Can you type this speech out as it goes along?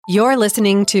You're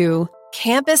listening to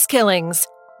Campus Killings,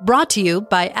 brought to you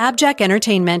by Abject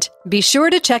Entertainment. Be sure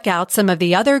to check out some of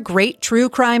the other great true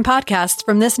crime podcasts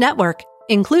from this network,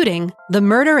 including The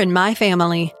Murder in My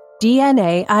Family,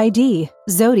 DNA ID,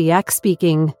 Zodiac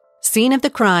Speaking, Scene of the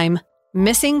Crime,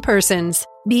 Missing Persons,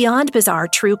 Beyond Bizarre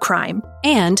True Crime,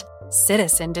 and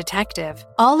Citizen Detective.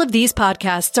 All of these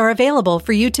podcasts are available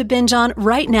for you to binge on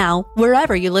right now,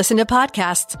 wherever you listen to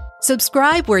podcasts.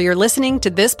 Subscribe where you're listening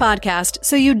to this podcast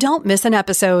so you don't miss an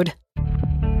episode.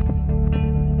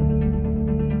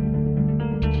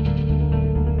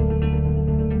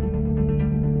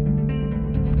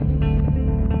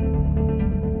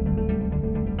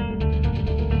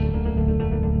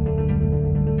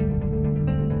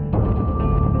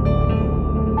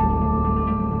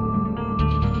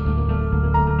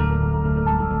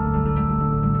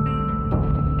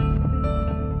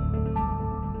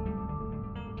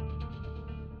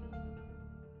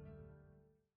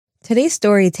 Today's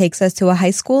story takes us to a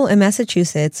high school in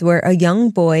Massachusetts where a young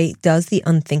boy does the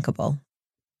unthinkable.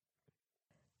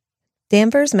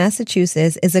 Danvers,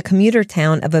 Massachusetts is a commuter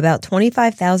town of about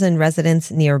 25,000 residents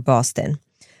near Boston.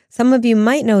 Some of you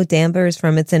might know Danvers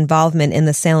from its involvement in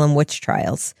the Salem witch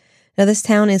trials. Now, this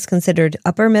town is considered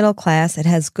upper middle class. It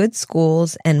has good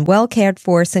schools and well cared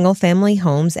for single-family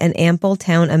homes and ample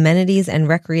town amenities and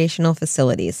recreational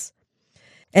facilities.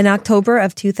 In October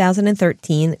of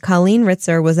 2013, Colleen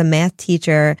Ritzer was a math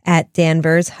teacher at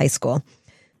Danvers High School.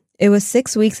 It was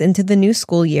 6 weeks into the new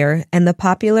school year, and the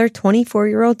popular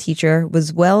 24-year-old teacher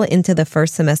was well into the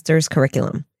first semester's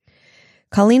curriculum.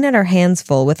 Colleen had her hands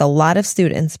full with a lot of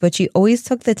students, but she always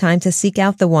took the time to seek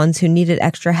out the ones who needed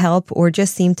extra help or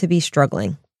just seemed to be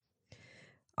struggling.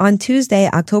 On Tuesday,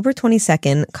 October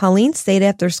 22nd, Colleen stayed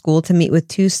after school to meet with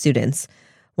two students.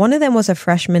 One of them was a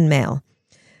freshman male.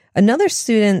 Another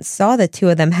student saw the two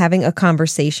of them having a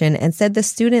conversation and said the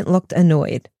student looked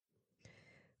annoyed.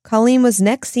 Colleen was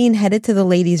next seen headed to the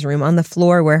ladies' room on the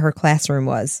floor where her classroom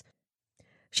was.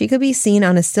 She could be seen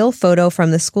on a still photo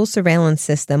from the school surveillance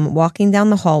system walking down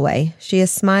the hallway. She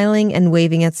is smiling and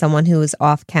waving at someone who is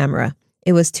off camera.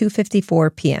 It was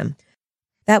 2:54 p.m.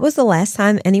 That was the last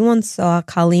time anyone saw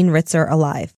Colleen Ritzer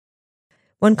alive.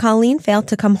 When Colleen failed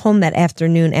to come home that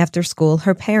afternoon after school,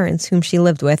 her parents, whom she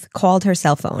lived with, called her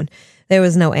cell phone. There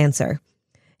was no answer.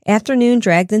 Afternoon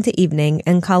dragged into evening,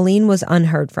 and Colleen was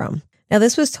unheard from. Now,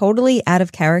 this was totally out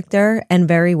of character and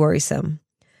very worrisome.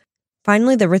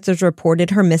 Finally, the Ritzers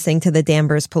reported her missing to the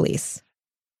Danvers police.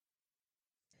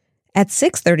 At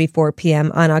 6:34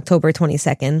 p.m. on October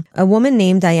 22nd, a woman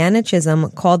named Diana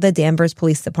Chism called the Danvers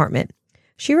Police Department.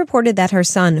 She reported that her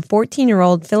son,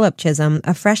 14-year-old Philip Chism,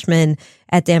 a freshman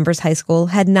at Danvers High School,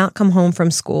 had not come home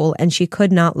from school and she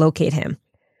could not locate him.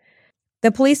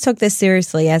 The police took this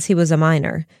seriously as he was a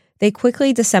minor. They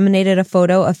quickly disseminated a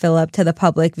photo of Philip to the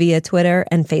public via Twitter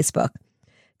and Facebook.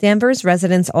 Danvers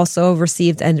residents also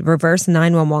received a reverse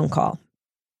 911 call.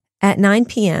 At 9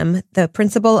 p.m., the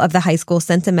principal of the high school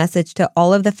sent a message to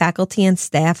all of the faculty and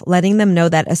staff letting them know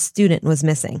that a student was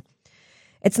missing.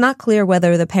 It's not clear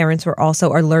whether the parents were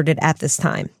also alerted at this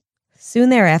time.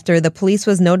 Soon thereafter, the police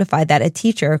was notified that a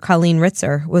teacher, Colleen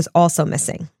Ritzer, was also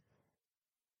missing.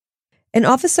 An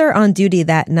officer on duty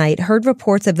that night heard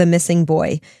reports of the missing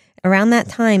boy. Around that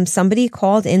time, somebody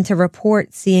called in to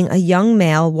report seeing a young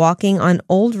male walking on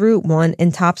Old Route 1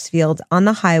 in Topsfield on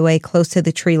the highway close to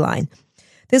the tree line.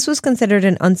 This was considered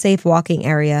an unsafe walking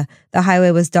area. The highway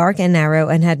was dark and narrow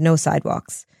and had no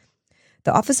sidewalks.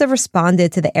 The officer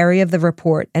responded to the area of the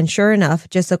report, and sure enough,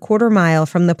 just a quarter mile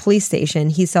from the police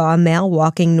station, he saw a male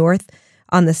walking north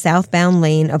on the southbound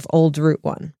lane of Old Route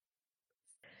 1.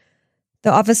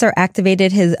 The officer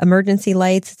activated his emergency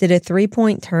lights, did a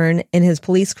 3-point turn in his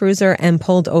police cruiser, and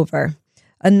pulled over.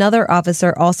 Another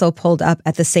officer also pulled up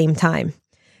at the same time.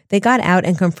 They got out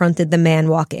and confronted the man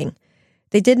walking.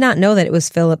 They did not know that it was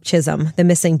Philip Chism, the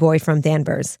missing boy from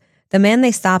Danvers. The man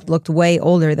they stopped looked way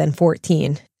older than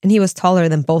 14. And he was taller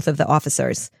than both of the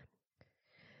officers.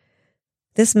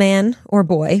 This man, or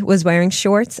boy, was wearing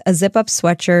shorts, a zip-up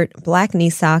sweatshirt, black knee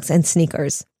socks, and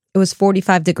sneakers. It was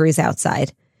 45 degrees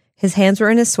outside. His hands were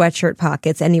in his sweatshirt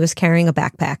pockets, and he was carrying a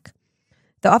backpack.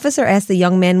 The officer asked the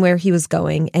young man where he was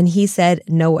going, and he said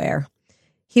nowhere.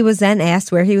 He was then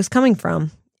asked where he was coming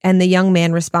from, and the young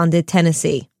man responded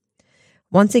Tennessee.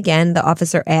 Once again, the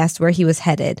officer asked where he was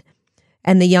headed,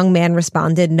 and the young man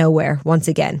responded nowhere once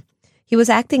again. He was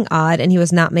acting odd and he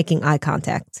was not making eye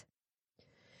contact.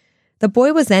 The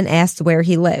boy was then asked where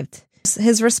he lived.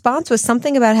 His response was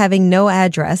something about having no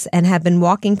address and had been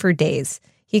walking for days.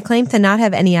 He claimed to not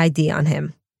have any ID on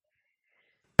him.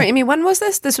 Amy, when was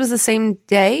this? This was the same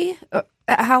day?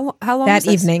 How long that was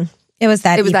this? evening. It was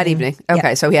that evening. That evening. Okay,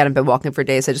 Yeah. so he hadn't been walking for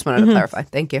days. I just wanted to clarify.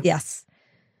 Thank you. Yes.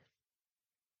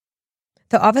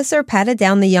 The officer patted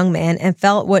down the young man and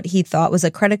felt what he thought was a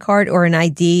credit card or an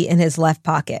ID in his left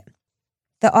pocket.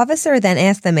 The officer then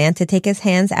asked the man to take his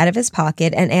hands out of his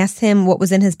pocket and asked him what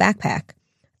was in his backpack.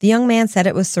 The young man said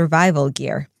it was survival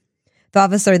gear. The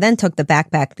officer then took the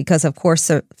backpack because, of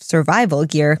course, survival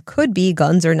gear could be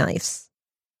guns or knives.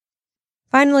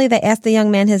 Finally, they asked the young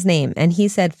man his name, and he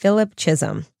said Philip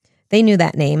Chism. They knew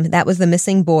that name. That was the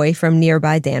missing boy from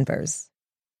nearby Danvers.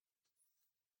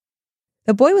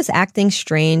 The boy was acting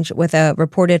strange with a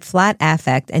reported flat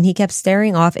affect, and he kept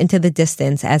staring off into the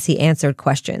distance as he answered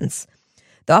questions.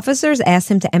 The officers asked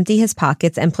him to empty his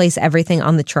pockets and place everything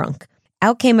on the trunk.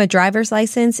 Out came a driver's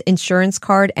license, insurance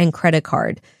card, and credit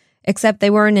card. Except they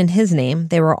weren't in his name.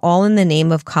 They were all in the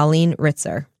name of Colleen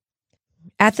Ritzer.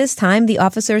 At this time, the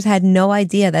officers had no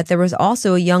idea that there was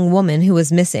also a young woman who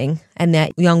was missing, and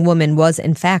that young woman was,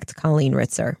 in fact, Colleen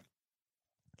Ritzer.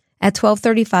 At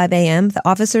 12:35 a.m., the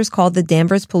officers called the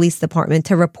Danvers Police Department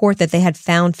to report that they had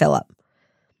found Philip.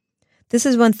 This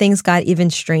is when things got even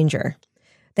stranger.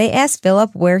 They asked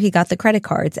Philip where he got the credit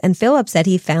cards, and Philip said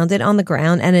he found it on the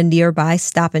ground at a nearby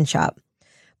Stop and Shop.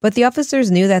 But the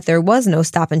officers knew that there was no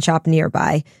Stop and Shop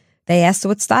nearby. They asked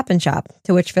what Stop and Shop,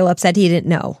 to which Philip said he didn't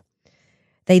know.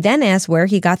 They then asked where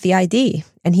he got the ID,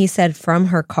 and he said from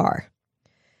her car.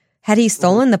 Had he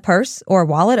stolen the purse or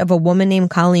wallet of a woman named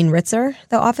Colleen Ritzer,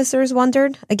 the officers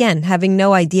wondered, again, having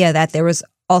no idea that there was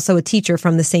also a teacher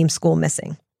from the same school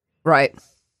missing. Right.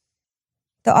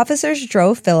 The officers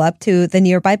drove Philip to the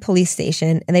nearby police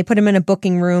station, and they put him in a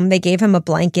booking room. They gave him a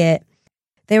blanket.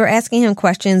 They were asking him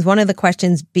questions, one of the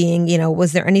questions being,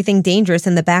 was there anything dangerous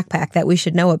in the backpack that we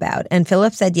should know about? And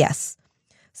Philip said yes.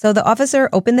 So the officer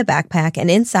opened the backpack,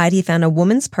 and inside he found a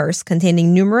woman's purse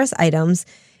containing numerous items,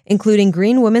 including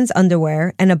green women's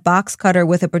underwear and a box cutter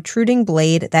with a protruding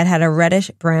blade that had a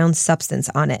reddish-brown substance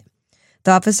on it.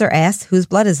 The officer asked, "Whose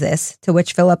blood is this?" To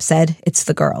which Philip said, "It's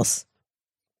the girl's."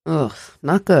 Ugh,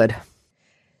 not good.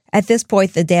 At this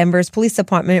point, the Danvers Police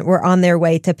Department were on their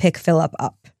way to pick Philip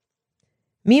up.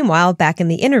 Meanwhile, back in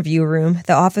the interview room,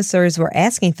 the officers were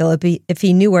asking Philip if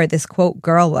he knew where this, quote,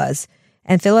 girl was,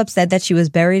 and Philip said that she was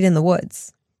buried in the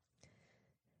woods.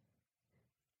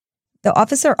 The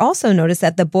officer also noticed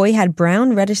that the boy had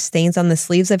brown reddish stains on the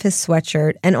sleeves of his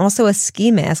sweatshirt and also a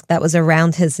ski mask that was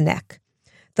around his neck.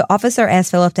 The officer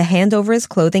asked Philip to hand over his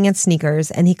clothing and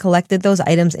sneakers, and he collected those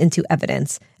items into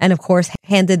evidence, and of course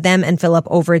handed them and Philip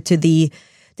over to the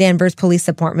Danvers Police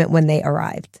Department when they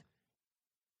arrived.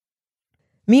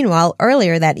 Meanwhile,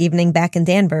 earlier that evening back in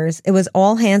Danvers, it was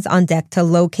all hands on deck to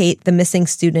locate the missing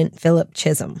student, Philip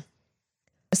Chism.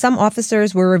 Some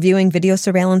officers were reviewing video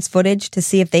surveillance footage to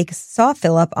see if they saw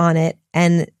Philip on it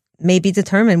and maybe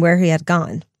determine where he had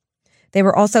gone. They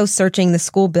were also searching the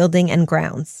school building and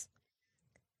grounds.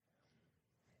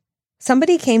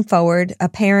 Somebody came forward, a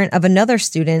parent of another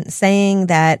student, saying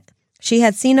that she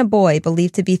had seen a boy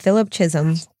believed to be Philip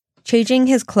Chism changing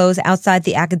his clothes outside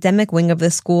the academic wing of the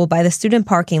school by the student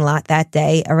parking lot that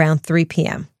day around 3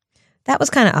 p.m. That was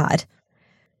kind of odd.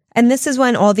 And this is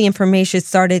when all the information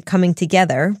started coming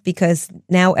together, because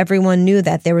now everyone knew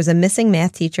that there was a missing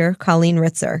math teacher, Colleen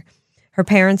Ritzer. Her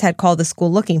parents had called the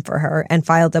school looking for her and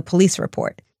filed a police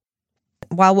report.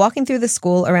 While walking through the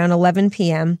school around 11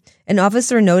 p.m., an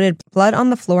officer noted blood on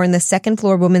the floor in the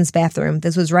second-floor women's bathroom.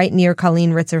 This was right near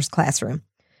Colleen Ritzer's classroom.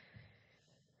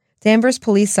 Danvers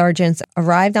police sergeants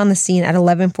arrived on the scene at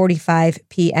 11:45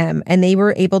 p.m., and they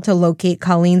were able to locate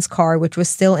Colleen's car, which was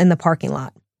still in the parking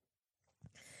lot.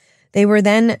 They were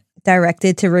then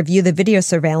directed to review the video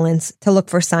surveillance to look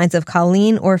for signs of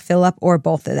Colleen or Philip or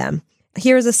both of them.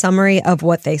 Here's a summary of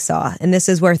what they saw, and this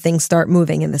is where things start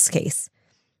moving in this case.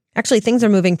 Actually, things are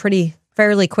moving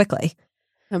fairly quickly.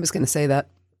 I was going to say that.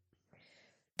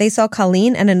 They saw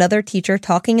Colleen and another teacher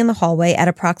talking in the hallway at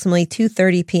approximately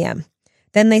 2:30 p.m.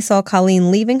 Then they saw Colleen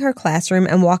leaving her classroom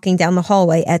and walking down the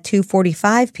hallway at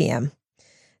 2:45 p.m.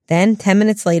 Then, 10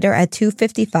 minutes later, at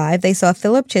 2:55, they saw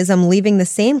Philip Chism leaving the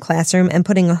same classroom and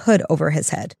putting a hood over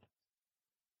his head.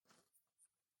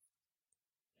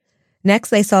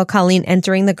 Next, they saw Colleen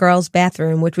entering the girls'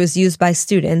 bathroom, which was used by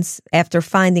students, after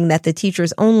finding that the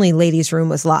teacher's only ladies' room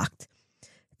was locked.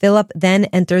 Philip then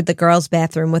entered the girls'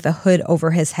 bathroom with a hood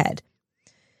over his head.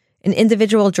 An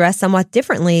individual dressed somewhat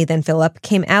differently than Philip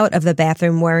came out of the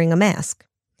bathroom wearing a mask.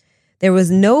 There was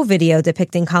no video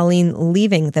depicting Colleen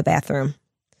leaving the bathroom.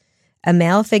 A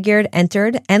male figure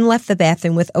entered and left the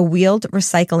bathroom with a wheeled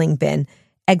recycling bin,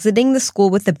 exiting the school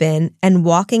with the bin and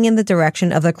walking in the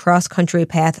direction of the cross-country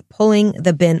path, pulling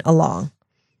the bin along.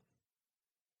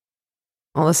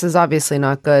 Well, this is obviously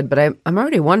not good, but I'm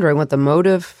already wondering what the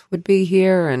motive would be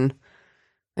here, and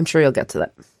I'm sure you'll get to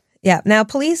that. Yeah. Now,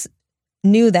 police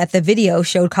knew that the video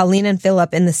showed Colleen and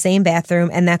Philip in the same bathroom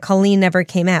and that Colleen never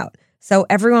came out. So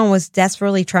everyone was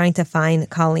desperately trying to find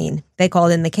Colleen. They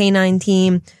called in the canine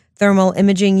team, thermal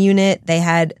imaging unit. They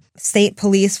had state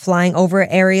police flying over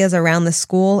areas around the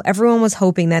school. Everyone was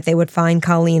hoping that they would find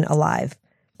Colleen alive.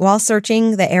 While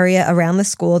searching the area around the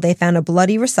school, they found a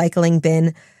bloody recycling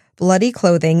bin, bloody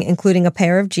clothing, including a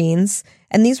pair of jeans,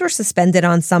 and these were suspended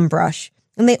on some brush.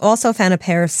 And they also found a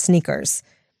pair of sneakers.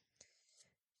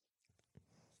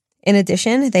 In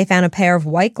addition, they found a pair of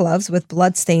white gloves with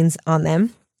bloodstains on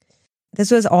them. This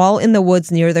was all in the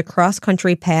woods near the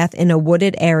cross-country path in a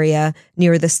wooded area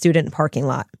near the student parking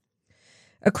lot.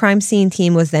 A crime scene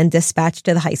team was then dispatched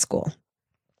to the high school.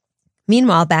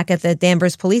 Meanwhile, back at the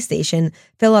Danvers police station,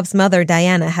 Philip's mother,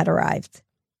 Diana, had arrived.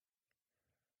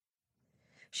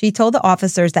 She told the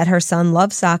officers that her son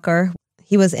loved soccer,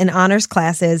 he was in honors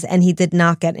classes, and he did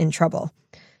not get in trouble.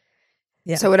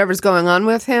 Yeah. So whatever's going on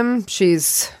with him,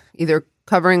 she's either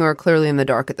covering or clearly in the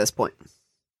dark at this point.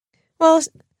 Well,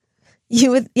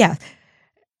 yeah.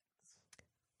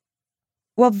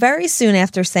 Well, very soon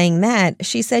after saying that,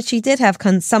 she said she did have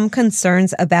some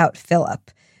concerns about Philip.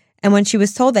 And when she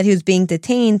was told that he was being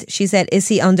detained, she said, "Is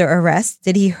he under arrest?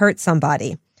 Did he hurt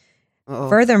somebody?" Uh-oh.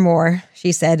 Furthermore,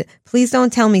 she said, "Please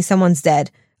don't tell me someone's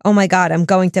dead. Oh my God, I'm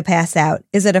going to pass out.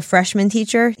 Is it a freshman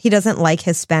teacher? He doesn't like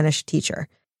his Spanish teacher."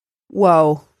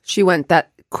 Whoa, she went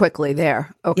that quickly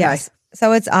there. Okay. Yes.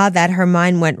 So it's odd that her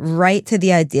mind went right to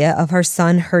the idea of her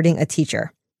son hurting a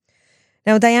teacher.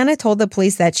 Now, Diana told the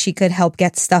police that she could help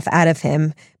get stuff out of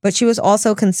him, but she was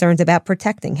also concerned about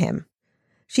protecting him.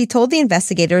 She told the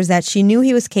investigators that she knew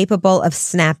he was capable of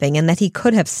snapping and that he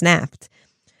could have snapped.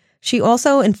 She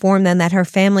also informed them that her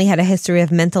family had a history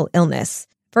of mental illness.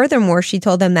 Furthermore, she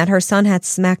told them that her son had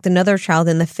smacked another child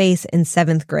in the face in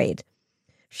 7th grade.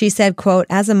 She said, quote,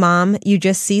 "As a mom, you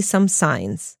just see some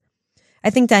signs." I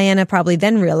think Diana probably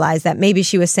then realized that maybe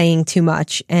she was saying too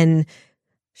much, and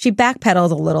she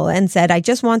backpedaled a little and said, "I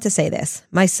just want to say this.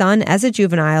 My son, as a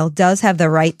juvenile, does have the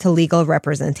right to legal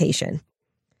representation."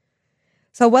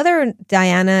 So whether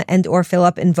Diana and or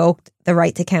Philip invoked the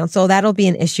right to counsel, that'll be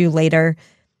an issue later.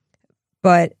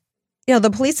 But, the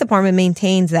police department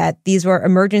maintains that these were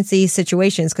emergency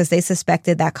situations because they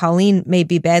suspected that Colleen may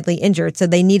be badly injured, so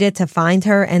they needed to find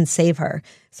her and save her.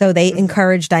 So they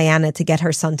encouraged Diana to get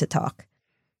her son to talk.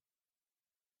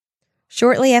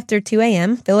 Shortly after 2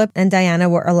 a.m., Philip and Diana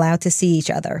were allowed to see each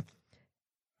other.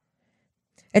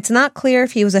 It's not clear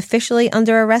if he was officially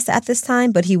under arrest at this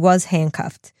time, but he was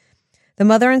handcuffed. The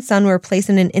mother and son were placed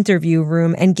in an interview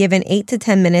room and given 8 to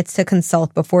 10 minutes to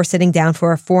consult before sitting down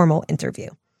for a formal interview.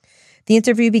 The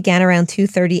interview began around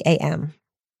 2:30 a.m.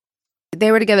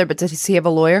 They were together, but does he have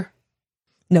a lawyer?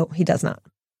 No, he does not.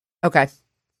 Okay.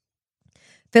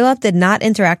 Philip did not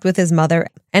interact with his mother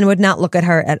and would not look at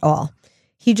her at all.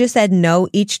 He just said no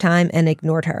each time and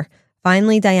ignored her.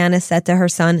 Finally, Diana said to her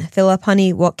son, "Philip,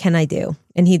 honey, what can I do?"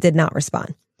 And he did not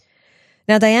respond.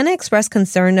 Now, Diana expressed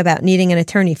concern about needing an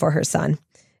attorney for her son.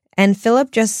 And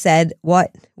Philip just said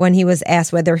what when he was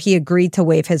asked whether he agreed to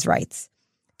waive his rights.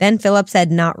 Then Philip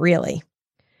said not really.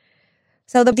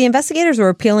 So the investigators were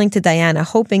appealing to Diana,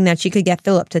 hoping that she could get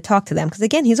Philip to talk to them. Because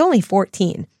again, he's only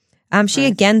 14. She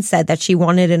again said that she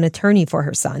wanted an attorney for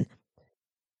her son.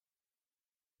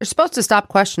 You're supposed to stop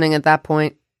questioning at that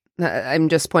point. I'm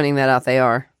just pointing that out. They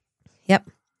are. Yep.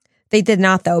 They did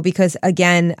not, though, because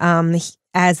again,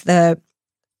 as the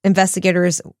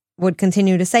investigators would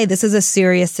continue to say, this is a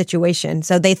serious situation.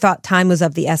 So they thought time was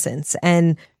of the essence.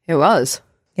 And it was.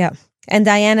 Yeah. And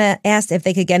Diana asked if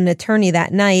they could get an attorney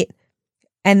that night.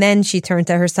 And then she turned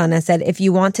to her son and said, "If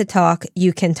you want to talk,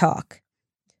 you can talk."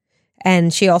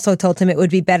 And she also told him it would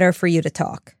be better for you to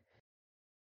talk.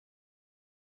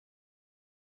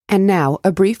 And now,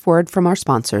 a brief word from our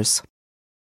sponsors.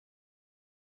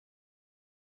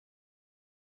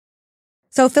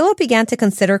 So Philip began to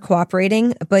consider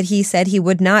cooperating, but he said he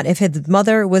would not if his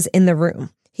mother was in the room.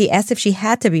 He asked if she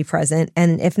had to be present,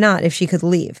 and if not, if she could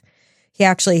leave. He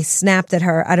actually snapped at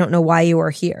her, "I don't know why you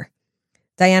are here."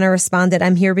 Diana responded,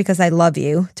 "I'm here because I love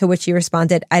you," to which he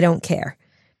responded, "I don't care."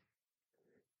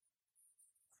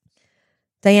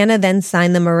 Diana then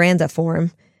signed the Miranda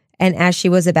form, and as she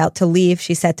was about to leave,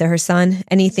 she said to her son,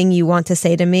 "Anything you want to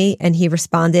say to me?" And he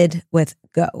responded with,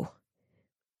 "Go."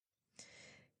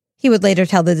 He would later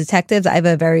tell the detectives, "I have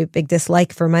a very big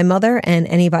dislike for my mother and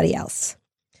anybody else."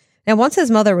 Now, once his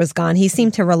mother was gone, he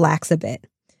seemed to relax a bit.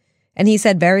 And he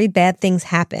said very bad things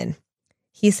happen.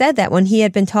 He said that when he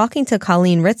had been talking to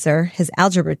Colleen Ritzer, his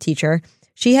algebra teacher,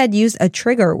 She had used a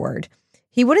trigger word.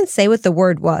 He wouldn't say what the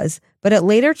word was, but it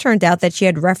later turned out that she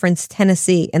had referenced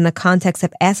Tennessee in the context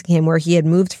of asking him where he had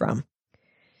moved from.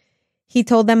 He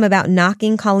told them about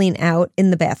knocking Colleen out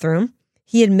in the bathroom.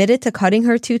 He admitted to cutting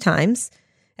her 2 times,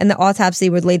 and the autopsy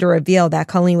would later reveal that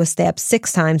Colleen was stabbed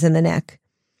 6 times in the neck.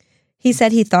 He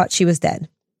said he thought she was dead.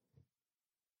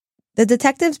 The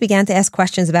detectives began to ask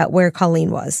questions about where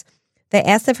Colleen was. They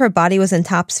asked if her body was in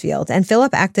Topsfield, and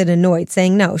Philip acted annoyed,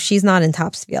 saying no, she's not in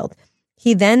Topsfield.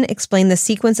 He then explained the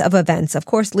sequence of events, of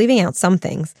course leaving out some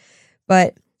things,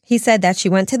 but he said that she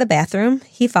went to the bathroom,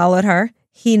 he followed her,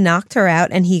 he knocked her out,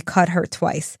 and he cut her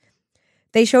twice.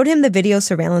 They showed him the video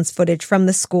surveillance footage from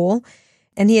the school,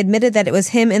 and he admitted that it was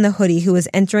him in the hoodie who was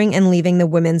entering and leaving the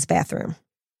women's bathroom.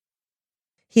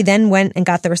 He then went and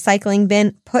got the recycling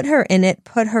bin, put her in it,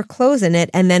 put her clothes in it,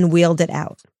 and then wheeled it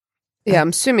out. Yeah, I'm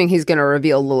assuming he's going to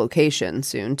reveal the location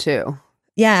soon, too.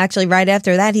 Yeah, actually, right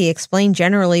after that, he explained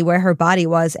generally where her body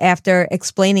was after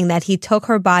explaining that he took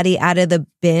her body out of the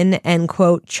bin and,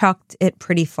 quote, chucked it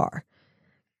pretty far.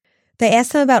 They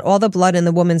asked him about all the blood in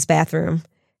the woman's bathroom,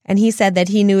 and he said that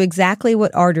he knew exactly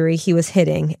what artery he was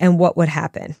hitting and what would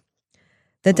happen.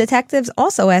 The detectives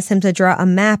also asked him to draw a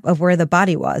map of where the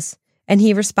body was, and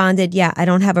he responded, yeah, I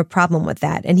don't have a problem with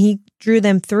that, and he drew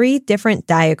them 3 different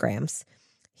diagrams.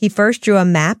 He first drew a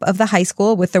map of the high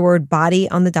school with the word body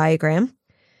on the diagram.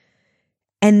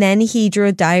 And then he drew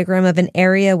a diagram of an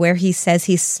area where he says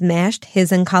he smashed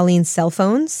his and Colleen's cell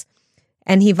phones.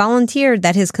 And he volunteered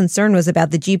that his concern was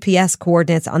about the GPS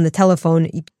coordinates on the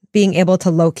telephone being able to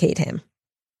locate him.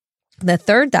 The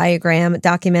third diagram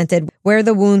documented where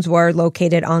the wounds were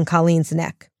located on Colleen's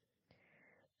neck.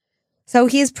 So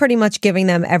he's pretty much giving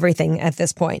them everything at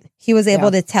this point. He was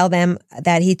able to tell them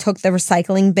that he took the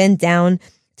recycling bin down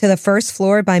to the first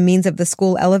floor by means of the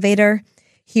school elevator.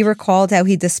 He recalled how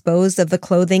he disposed of the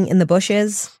clothing in the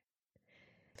bushes.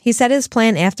 He said his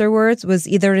plan afterwards was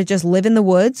either to just live in the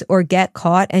woods or get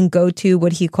caught and go to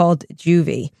what he called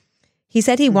juvie. He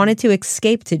said he wanted to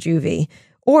escape to juvie,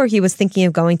 or he was thinking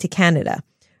of going to Canada.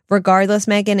 Regardless,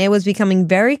 Megan, it was becoming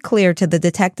very clear to the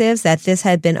detectives that this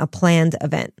had been a planned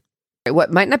event.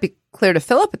 What might not be clear to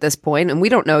Philip at this point, and we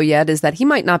don't know yet, is that he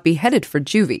might not be headed for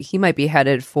juvie. He might be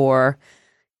headed for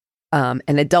an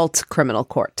adult criminal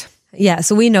court. Yeah,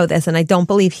 so we know this, and I don't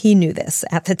believe he knew this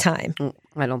at the time.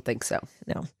 I don't think so.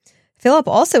 No. Philip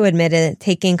also admitted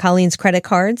taking Colleen's credit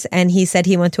cards, and he said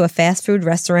he went to a fast food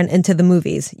restaurant and to the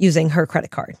movies using her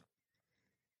credit card.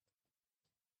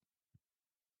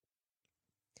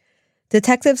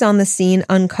 Detectives on the scene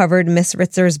uncovered Miss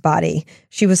Ritzer's body.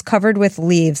 She was covered with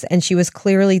leaves, and she was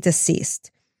clearly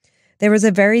deceased. There was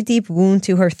a very deep wound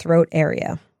to her throat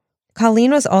area.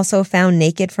 Colleen was also found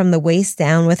naked from the waist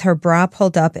down with her bra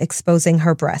pulled up, exposing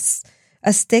her breasts.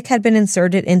 A stick had been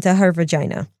inserted into her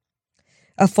vagina.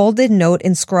 A folded note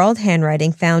in scrawled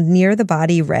handwriting found near the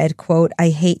body read, quote, I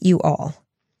hate you all.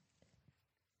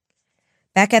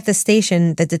 Back at the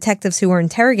station, the detectives who were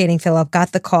interrogating Philip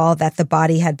got the call that the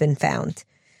body had been found.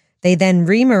 They then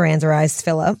re-Mirandaized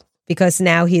Philip, because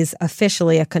now he's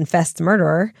officially a confessed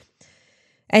murderer,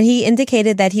 and he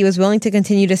indicated that he was willing to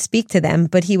continue to speak to them,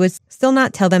 but he would still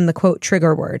not tell them the, quote,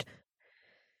 trigger word.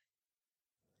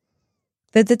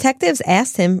 The detectives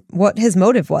asked him what his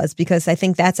motive was, because I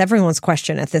think that's everyone's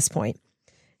question at this point.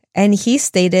 And he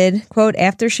stated, quote,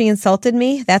 after she insulted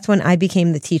me, that's when I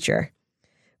became the teacher.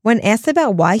 When asked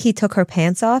about why he took her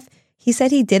pants off, he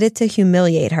said he did it to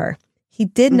humiliate her. He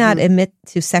did not admit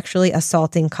to sexually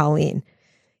assaulting Colleen.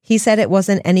 He said it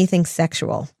wasn't anything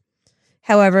sexual.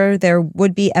 However, there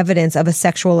would be evidence of a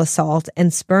sexual assault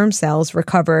and sperm cells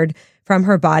recovered from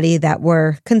her body that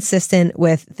were consistent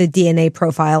with the DNA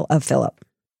profile of Philip.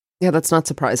 Yeah, that's not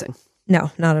surprising.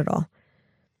 No, not at all.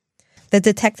 The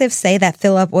detectives say that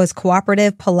Philip was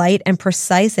cooperative, polite, and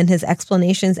precise in his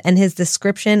explanations and his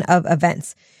description of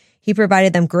events. He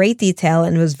provided them great detail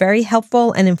and was very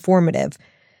helpful and informative.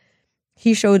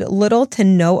 He showed little to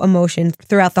no emotion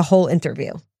throughout the whole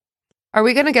interview. Are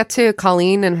we going to get to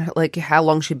Colleen and like how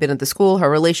long she'd been at the school, her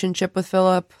relationship with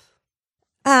Philip?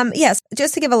 Yes,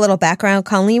 just to give a little background,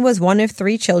 Colleen was one of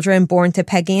 3 children born to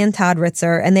Peggy and Todd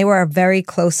Ritzer, and they were a very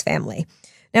close family.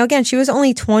 Now, again, she was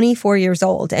only 24 years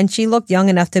old, and she looked young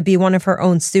enough to be one of her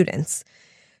own students.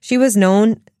 She was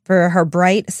known for her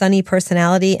bright, sunny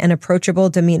personality and approachable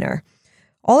demeanor.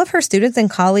 All of her students and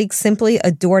colleagues simply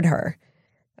adored her.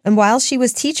 And while she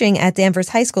was teaching at Danvers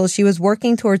High School, she was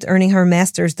working towards earning her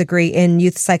master's degree in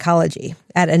youth psychology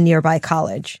at a nearby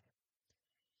college.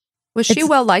 Was she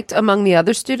well liked among the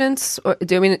other students? Or,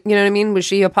 you know what I mean? Was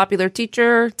she a popular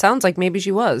teacher? It sounds like maybe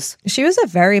she was. She was a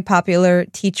very popular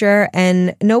teacher,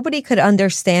 and nobody could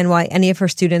understand why any of her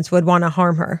students would want to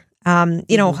harm her.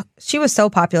 You know, she was so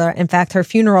popular. In fact, her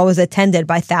funeral was attended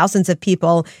by thousands of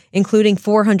people, including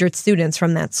 400 students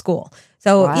from that school.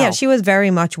 So, Wow. yeah, she was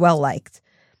very much well liked.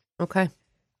 Okay.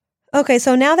 Okay,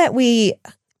 so now that we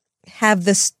have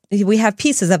this, we have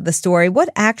pieces of the story. What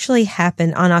actually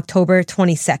happened on October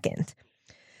 22nd?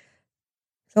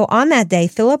 So on that day,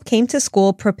 Philip came to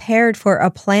school prepared for a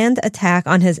planned attack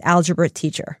on his algebra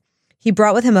teacher. He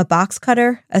brought with him a box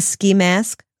cutter, a ski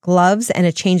mask, gloves, and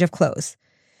a change of clothes.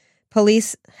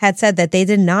 Police had said that they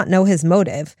did not know his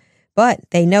motive, but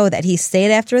they know that he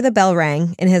stayed after the bell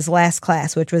rang in his last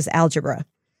class, which was algebra.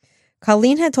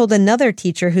 Colleen had told another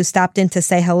teacher who stopped in to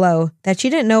say hello that she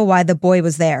didn't know why the boy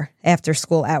was there after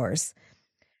school hours.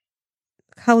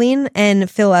 Colleen and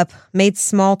Philip made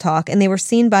small talk, and they were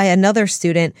seen by another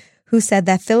student who said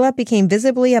that Philip became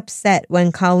visibly upset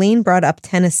when Colleen brought up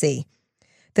Tennessee.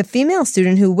 The female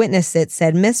student who witnessed it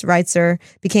said Miss Ritzer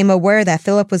became aware that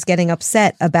Philip was getting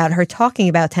upset about her talking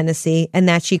about Tennessee and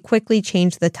that she quickly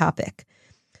changed the topic.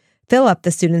 Philip,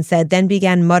 the student said, then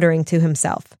began muttering to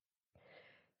himself.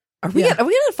 Are we going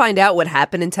to find out what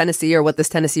happened in Tennessee or what this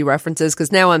Tennessee reference is?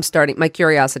 Because now my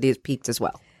curiosity is piqued as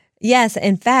well. Yes,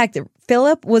 in fact,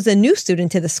 Philip was a new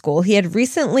student to the school. He had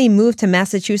recently moved to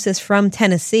Massachusetts from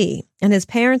Tennessee, and his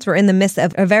parents were in the midst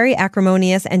of a very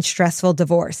acrimonious and stressful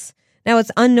divorce. Now,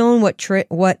 it's unknown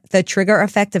what the trigger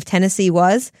effect of Tennessee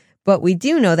was, but we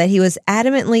do know that he was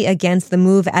adamantly against the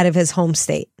move out of his home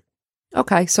state.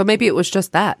 Okay, so maybe it was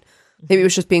just that. Maybe it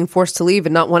was just being forced to leave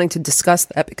and not wanting to discuss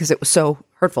that because it was so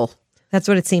hurtful. That's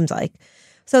what it seems like.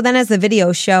 So then as the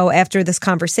videos show, after this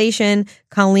conversation,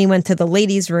 Colleen went to the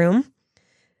ladies' room.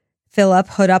 Philip,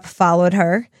 hood up, followed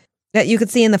her. You could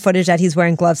see in the footage that he's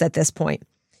wearing gloves at this point.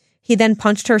 He then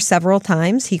punched her several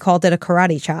times. He called it a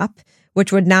karate chop,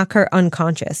 which would knock her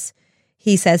unconscious.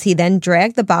 He says he then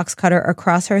dragged the box cutter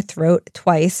across her throat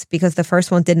twice because the first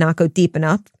one did not go deep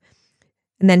enough.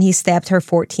 And then he stabbed her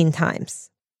 14 times.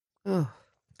 Oh.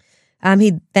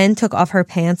 He then took off her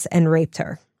pants and raped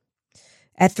her.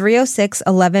 At 3:06,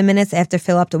 11 minutes after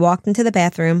Philip walked into the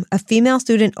bathroom, a female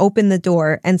student opened the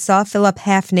door and saw Philip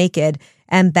half naked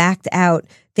and backed out,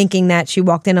 thinking that she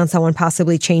walked in on someone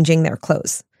possibly changing their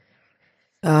clothes.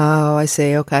 Oh, I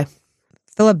see. Okay.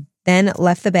 Philip then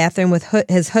left the bathroom with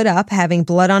his hood up, having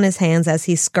blood on his hands as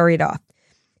he scurried off.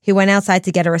 He went outside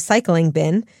to get a recycling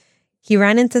bin. He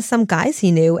ran into some guys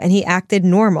he knew, and he acted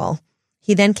normal.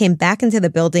 He then came back into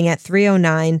the building at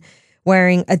 3:09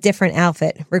 wearing a different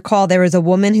outfit. Recall, there was a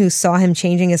woman who saw him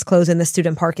changing his clothes in the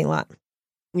student parking lot.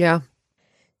 Yeah.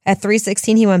 At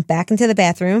 3:16, he went back into the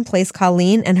bathroom, placed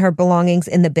Colleen and her belongings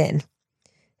in the bin.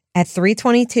 At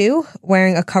 3:22,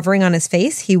 wearing a covering on his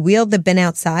face, he wheeled the bin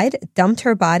outside, dumped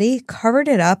her body, covered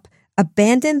it up,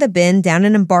 abandoned the bin down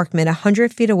an embankment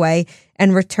 100 feet away,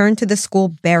 and returned to the school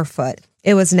barefoot.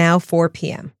 It was now 4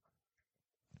 p.m.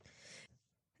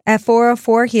 At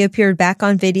 4:04, he appeared back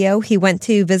on video. He went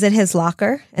to visit his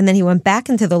locker, and then he went back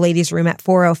into the ladies' room at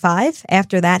 4:05.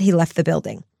 After that, he left the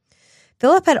building.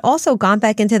 Philip had also gone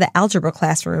back into the algebra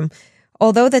classroom,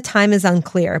 although the time is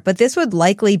unclear, but this would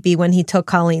likely be when he took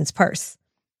Colleen's purse.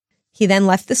 He then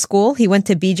left the school. He went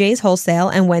to BJ's Wholesale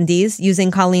and Wendy's, using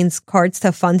Colleen's cards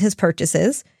to fund his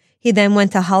purchases. He then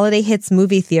went to Holiday Hits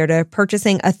movie theater,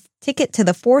 purchasing a ticket to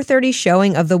the 4:30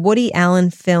 showing of the Woody Allen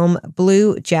film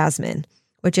Blue Jasmine,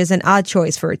 which is an odd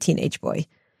choice for a teenage boy.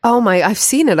 Oh my, I've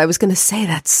seen it. I was going to say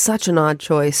that's such an odd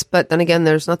choice. But then again,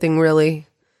 there's nothing really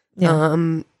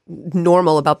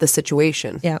normal about this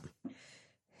situation. Yeah.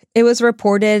 It was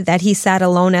reported that he sat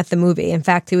alone at the movie. In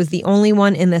fact, he was the only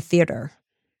one in the theater.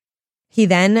 He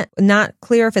then, not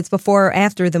clear if it's before or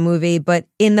after the movie, but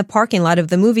in the parking lot of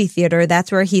the movie theater,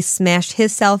 that's where he smashed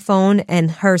his cell phone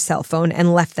and her cell phone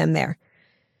and left them there.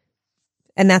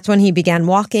 And that's when he began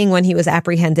walking, when he was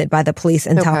apprehended by the police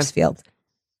in Topsfield.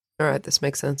 All right, this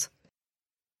makes sense.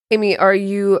 Amy,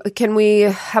 can we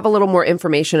have a little more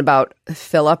information about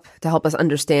Philip to help us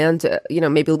understand,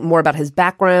 maybe more about his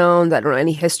background? I don't know,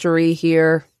 any history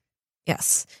here?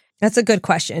 Yes, that's a good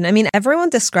question. I mean, everyone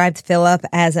described Philip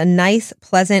as a nice,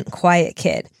 pleasant, quiet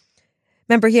kid.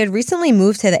 Remember, he had recently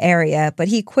moved to the area, but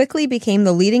he quickly became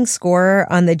the leading scorer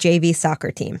on the JV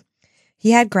soccer team.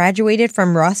 He had graduated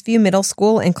from Rossview Middle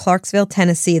School in Clarksville,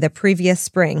 Tennessee the previous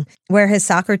spring, where his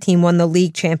soccer team won the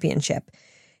league championship.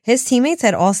 His teammates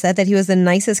had all said that he was the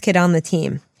nicest kid on the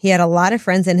team. He had a lot of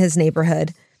friends in his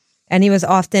neighborhood, and he was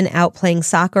often out playing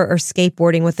soccer or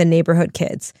skateboarding with the neighborhood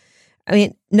kids. I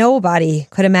mean, nobody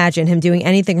could imagine him doing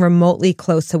anything remotely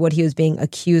close to what he was being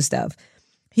accused of.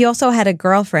 He also had a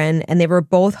girlfriend, and they were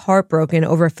both heartbroken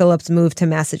over Philip's move to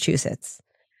Massachusetts.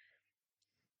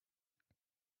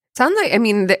 Sounds like, I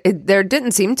mean, there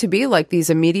didn't seem to be like these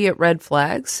immediate red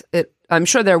flags. I'm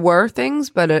sure there were things,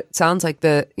 but it sounds like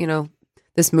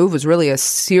this move was really a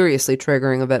seriously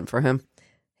triggering event for him.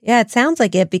 Yeah, it sounds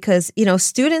like it because,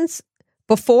 students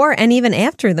before and even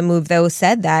after the move, though,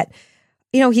 said that,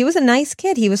 he was a nice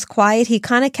kid. He was quiet. He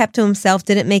kind of kept to himself,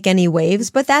 didn't make any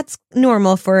waves, but that's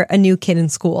normal for a new kid in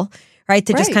school, right?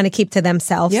 To just kind of keep to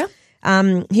themselves. Yeah.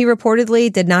 He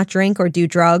reportedly did not drink or do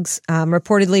drugs,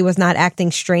 reportedly was not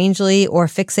acting strangely or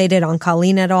fixated on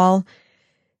Colleen at all.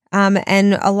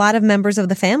 And a lot of members of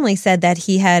the family said that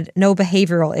he had no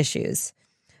behavioral issues.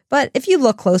 But if you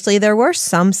look closely, there were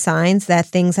some signs that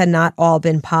things had not all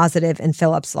been positive in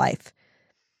Philip's life.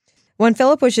 When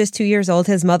Philip was just 2 years old,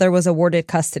 his mother was awarded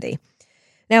custody.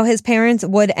 Now, his parents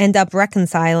would end up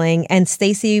reconciling, and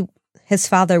Stacy, his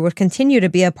father, would continue to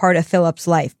be a part of Philip's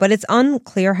life, but it's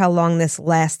unclear how long this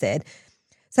lasted.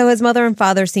 So his mother and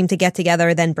father seemed to get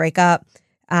together, then break up.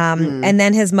 And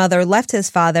then his mother left his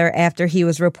father after he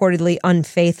was reportedly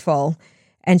unfaithful,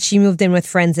 and she moved in with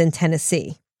friends in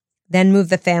Tennessee, then moved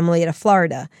the family to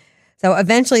Florida. So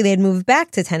eventually they'd moved back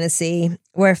to Tennessee,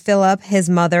 where Philip, his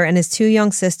mother, and his 2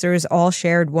 young sisters all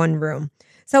shared one room.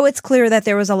 So it's clear that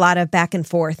there was a lot of back and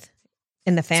forth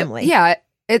in the family. So,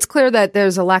 it's clear that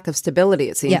there's a lack of stability,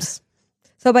 it seems. Yes.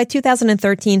 So by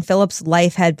 2013, Philip's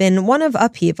life had been one of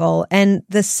upheaval, and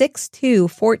the 6'2",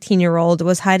 14-year-old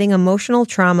was hiding emotional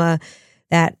trauma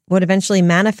that would eventually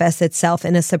manifest itself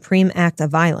in a supreme act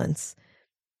of violence.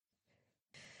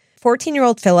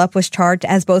 14-year-old Philip was charged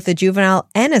as both a juvenile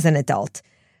and as an adult.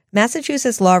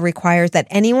 Massachusetts law requires that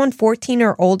anyone 14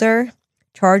 or older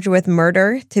charged with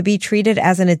murder to be treated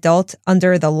as an adult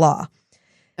under the law.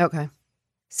 Okay.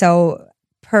 So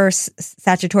per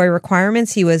statutory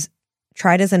requirements, he was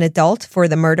tried as an adult for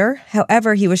the murder.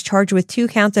 However, he was charged with 2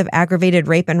 counts of aggravated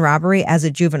rape and robbery as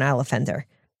a juvenile offender.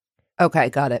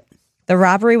 Okay, got it. The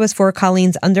robbery was for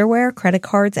Colleen's underwear, credit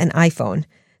cards, and iPhone.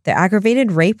 The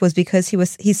aggravated rape was because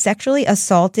he sexually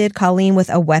assaulted Colleen with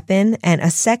a weapon, and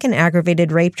a second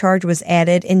aggravated rape charge was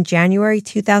added in January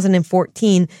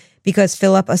 2014 because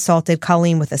Philip assaulted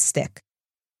Colleen with a stick.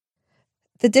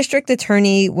 The district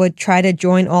attorney would try to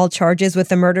join all charges with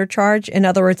the murder charge. In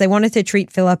other words, they wanted to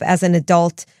treat Philip as an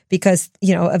adult because,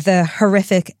 of the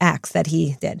horrific acts that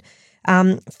he did.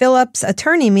 Philip's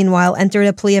attorney, meanwhile, entered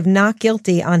a plea of not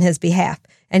guilty on his behalf,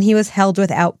 and he was held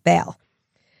without bail.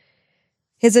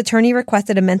 His attorney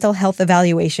requested a mental health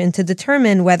evaluation to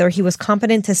determine whether he was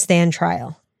competent to stand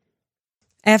trial.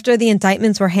 After the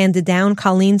indictments were handed down,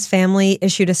 Colleen's family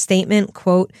issued a statement,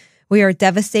 quote, "We are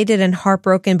devastated and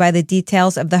heartbroken by the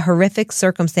details of the horrific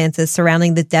circumstances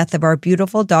surrounding the death of our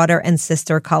beautiful daughter and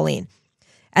sister, Colleen.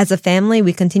 As a family,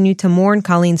 we continue to mourn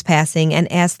Colleen's passing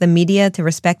and ask the media to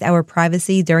respect our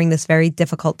privacy during this very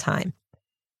difficult time."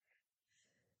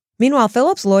 Meanwhile,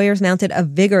 Philip's lawyers mounted a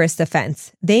vigorous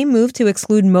defense. They moved to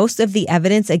exclude most of the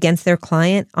evidence against their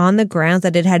client on the grounds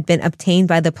that it had been obtained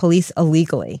by the police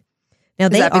illegally. Now,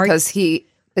 is that because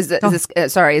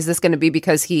is this going to be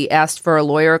because he asked for a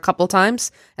lawyer a couple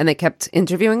times and they kept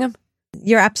interviewing him?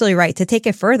 You're absolutely right. To take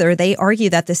it further, they argue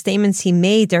that the statements he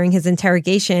made during his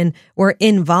interrogation were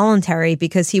involuntary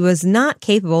because he was not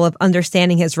capable of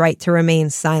understanding his right to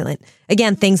remain silent.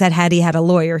 Again, things that had he had a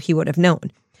lawyer, he would have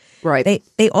known. Right.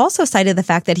 They also cited the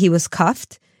fact that he was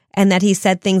cuffed and that he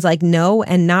said things like no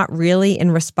and not really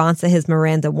in response to his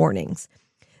Miranda warnings.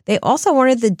 They also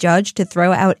wanted the judge to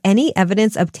throw out any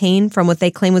evidence obtained from what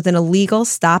they claim was an illegal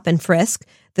stop and frisk,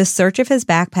 the search of his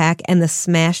backpack, and the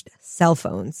smashed cell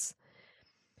phones.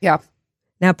 Yeah.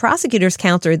 Now, prosecutors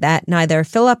countered that neither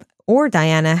Philip or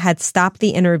Diana had stopped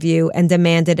the interview and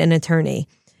demanded an attorney.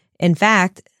 In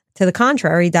fact, to the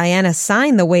contrary, Diana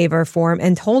signed the waiver form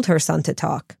and told her son to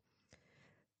talk.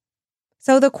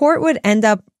 So the court would end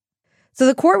up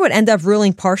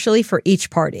ruling partially for each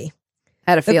party.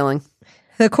 Had a feeling.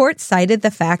 The court cited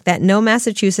the fact that no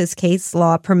Massachusetts case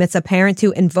law permits a parent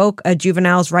to invoke a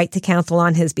juvenile's right to counsel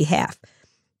on his behalf.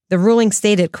 The ruling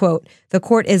stated, quote, "The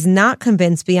court is not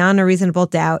convinced beyond a reasonable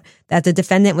doubt that the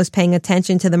defendant was paying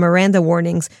attention to the Miranda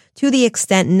warnings to the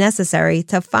extent necessary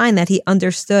to find that he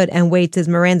understood and waived his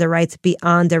Miranda rights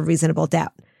beyond a reasonable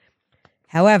doubt."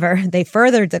 However, they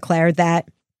further declared that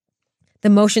the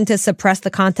motion to suppress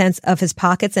the contents of his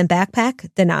pockets and backpack,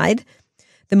 denied.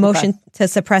 The motion to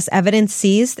suppress evidence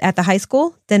seized at the high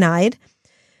school, denied.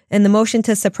 And the motion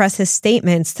to suppress his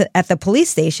statements at the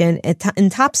police station in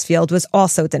Topsfield was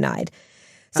also denied.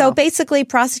 So basically,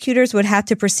 prosecutors would have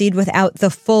to proceed without the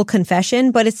full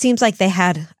confession, but it seems like they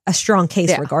had a strong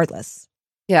case regardless.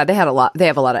 Yeah, they have a lot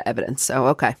of evidence, so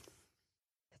okay.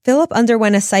 Philip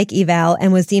underwent a psych eval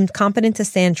and was deemed competent to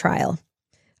stand trial.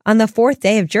 On the fourth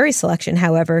day of jury selection,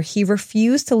 however, he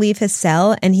refused to leave his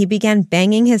cell and he began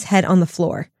banging his head on the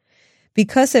floor.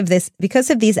 Because of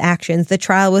these actions, the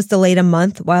trial was delayed a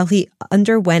month while he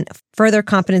underwent further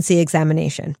competency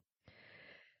examination.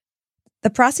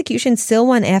 The prosecution still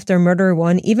went after Murder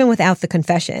 1 even without the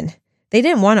confession. They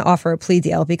didn't want to offer a plea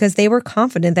deal because they were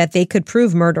confident that they could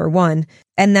prove Murder 1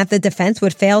 and that the defense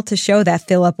would fail to show that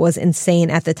Philip was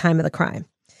insane at the time of the crime.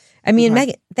 I mean,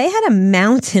 Megan, they had a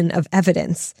mountain of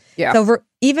evidence. Yeah. So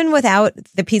even without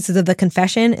the pieces of the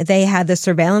confession, they had the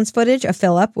surveillance footage of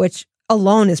Philip, which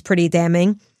alone is pretty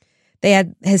damning. They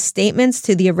had his statements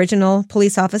to the original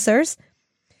police officers.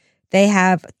 They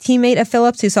have a teammate of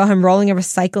Philip's who saw him rolling a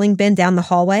recycling bin down the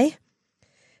hallway.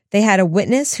 They had a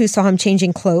witness who saw him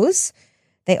changing clothes.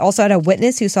 They also had a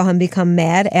witness who saw him become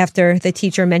mad after the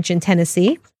teacher mentioned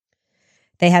Tennessee.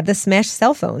 They had the smashed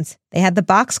cell phones. They had the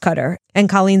box cutter and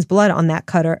Colleen's blood on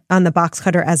the box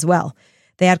cutter as well.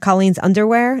 They had Colleen's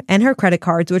underwear and her credit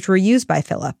cards, which were used by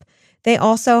Philip. They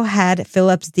also had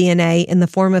Philip's DNA in the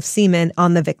form of semen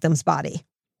on the victim's body.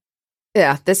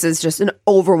 Yeah, this is just an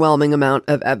overwhelming amount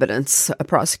of evidence. A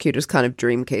prosecutor's kind of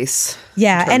dream case.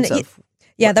 Yeah,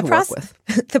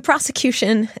 the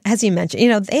prosecution, as you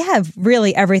mentioned, they have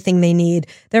really everything they need.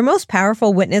 Their most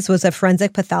powerful witness was a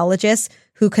forensic pathologist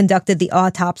who conducted the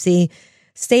autopsy,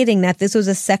 stating that this was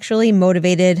a sexually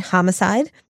motivated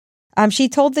homicide. She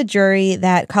told the jury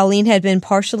that Colleen had been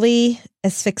partially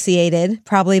asphyxiated,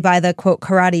 probably by the, quote,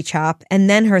 karate chop, and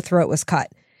then her throat was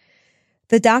cut.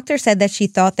 The doctor said that she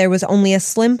thought there was only a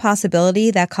slim possibility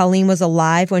that Colleen was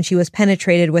alive when she was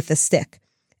penetrated with the stick.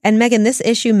 And Megan, this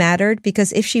issue mattered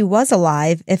because if she was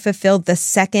alive, it fulfilled the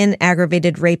second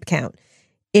aggravated rape count.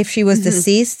 If she was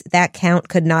deceased, that count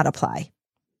could not apply.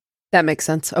 That makes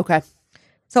sense. Okay.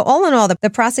 So all in all, the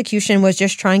prosecution was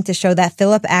just trying to show that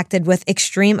Philip acted with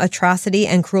extreme atrocity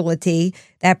and cruelty,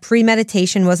 that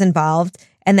premeditation was involved,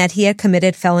 and that he had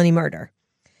committed felony murder.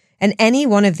 And any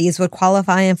one of these would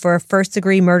qualify him for a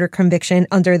first-degree murder conviction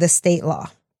under the state law.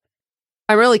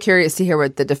 I'm really curious to hear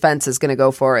what the defense is going to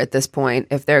go for at this point.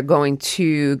 If they're going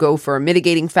to go for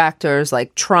mitigating factors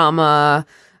like trauma,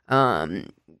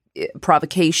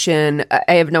 provocation.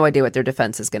 I have no idea what their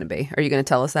defense is going to be. Are you going to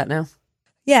tell us that now?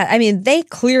 Yeah, I mean, they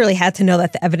clearly had to know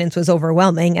that the evidence was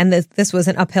overwhelming and that this was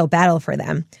an uphill battle for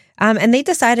them. And they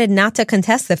decided not to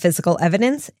contest the physical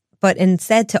evidence, but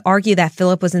instead to argue that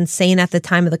Philip was insane at the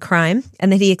time of the crime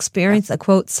and that he experienced a,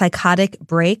 quote, psychotic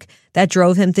break that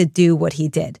drove him to do what he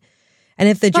did. And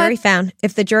if the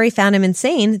jury found him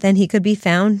insane, then he could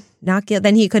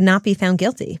not be found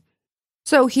guilty.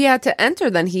 So he had to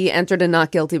enter, then he entered a not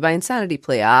guilty by insanity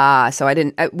plea. So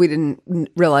we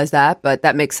didn't realize that, but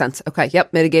that makes sense. Okay.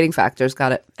 Yep. Mitigating factors.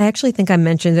 Got it. I actually think I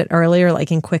mentioned it earlier,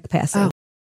 like in quick passing. Oh.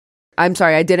 I'm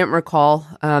sorry. I didn't recall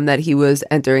that he was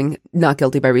entering not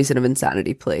guilty by reason of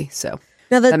insanity plea. So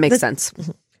that makes sense.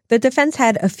 The defense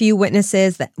had a few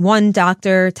witnesses. That one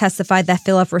doctor testified that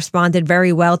Philip responded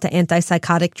very well to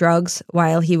antipsychotic drugs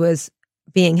while he was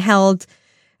being held.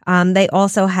 They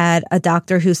also had a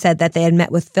doctor who said that they had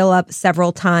met with Philip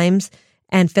several times,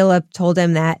 and Philip told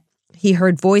him that he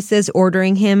heard voices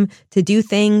ordering him to do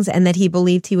things and that he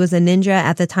believed he was a ninja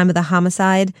at the time of the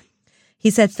homicide. He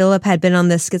said Philip had been on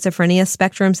the schizophrenia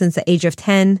spectrum since the age of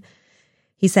 10.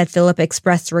 He said Philip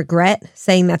expressed regret,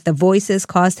 saying that the voices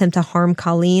caused him to harm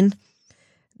Colleen.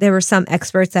 There were some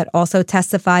experts that also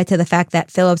testified to the fact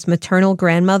that Philip's maternal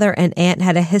grandmother and aunt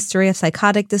had a history of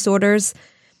psychotic disorders.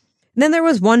 And then there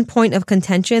was one point of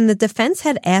contention. The defense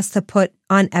had asked to put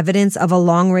on evidence of a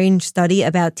long-range study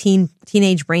about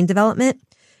teenage brain development.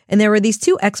 And there were these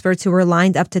two experts who were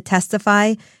lined up to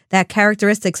testify that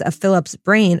characteristics of Philip's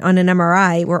brain on an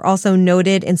MRI were also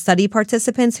noted in study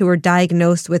participants who were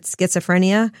diagnosed with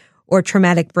schizophrenia or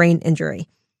traumatic brain injury.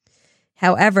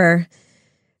 However,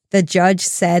 the judge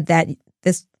said that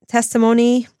this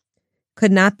testimony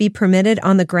could not be permitted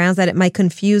on the grounds that it might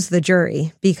confuse the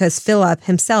jury because Philip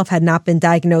himself had not been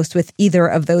diagnosed with either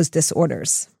of those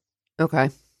disorders. Okay.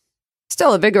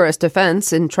 Still a vigorous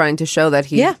defense in trying to show that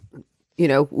he,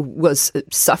 was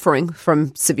suffering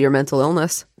from severe mental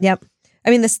illness. Yep. I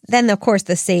mean, then, of course,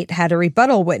 the state had a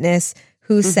rebuttal witness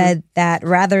who said that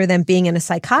rather than being in a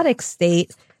psychotic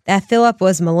state, that Philip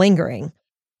was malingering.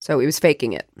 So he was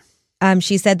faking it.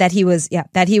 She said that he was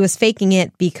faking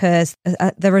it because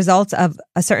the results of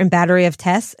a certain battery of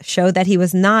tests showed that he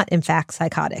was not, in fact,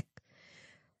 psychotic.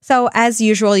 So as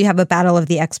usual, you have a battle of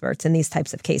the experts in these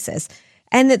types of cases.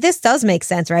 And this does make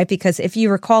sense, right? Because if you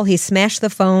recall, he smashed the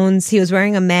phones, he was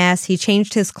wearing a mask, he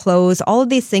changed his clothes, all of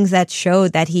these things that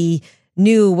showed that he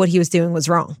knew what he was doing was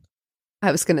wrong.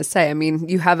 I was going to say, I mean,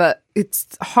 it's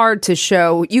hard to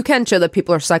show. You can show that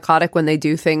people are psychotic when they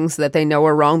do things that they know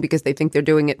are wrong because they think they're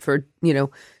doing it for,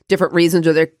 different reasons,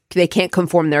 or they can't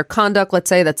conform their conduct. Let's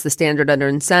say that's the standard under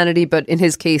insanity. But in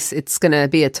his case, it's going to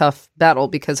be a tough battle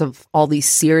because of all these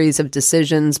series of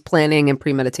decisions, planning, and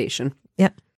premeditation.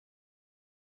 Yep.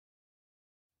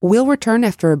 We'll return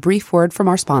after a brief word from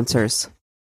our sponsors.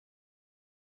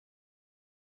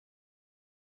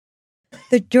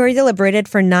 The jury deliberated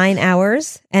for 9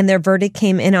 hours, and their verdict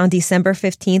came in on December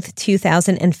 15th,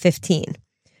 2015.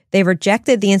 They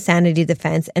rejected the insanity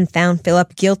defense and found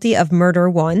Philip guilty of murder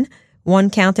one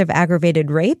count of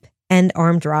aggravated rape, and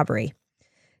armed robbery.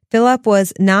 Philip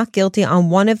was not guilty on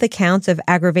one of the counts of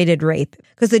aggravated rape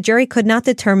because the jury could not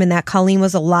determine that Colleen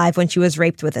was alive when she was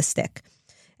raped with a stick.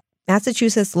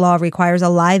 Massachusetts law requires a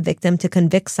live victim to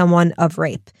convict someone of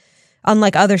rape.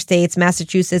 Unlike other states,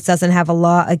 Massachusetts doesn't have a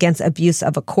law against abuse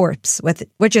of a corpse,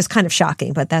 which is kind of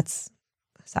shocking, but that's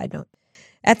a side note.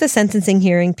 At the sentencing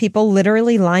hearing, people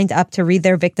literally lined up to read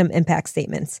their victim impact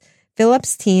statements.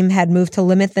 Philip's team had moved to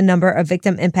limit the number of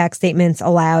victim impact statements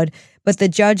allowed, but the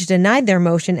judge denied their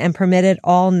motion and permitted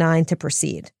all 9 to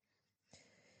proceed.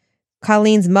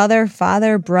 Colleen's mother,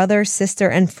 father, brother, sister,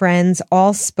 and friends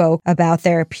all spoke about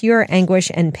their pure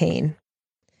anguish and pain.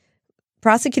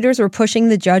 Prosecutors were pushing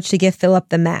the judge to give Philip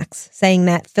the max, saying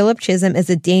that Philip Chism is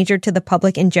a danger to the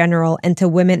public in general and to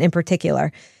women in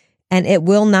particular, and it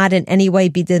will not in any way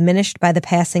be diminished by the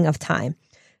passing of time.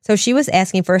 So she was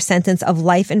asking for a sentence of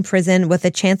life in prison with a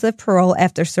chance of parole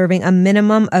after serving a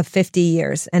minimum of 50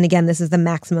 years. And again, this is the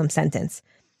maximum sentence.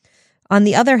 On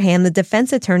the other hand, the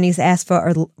defense attorneys asked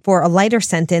for a lighter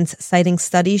sentence, citing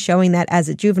studies showing that as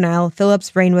a juvenile, Philip's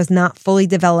brain was not fully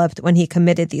developed when he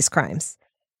committed these crimes.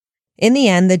 In the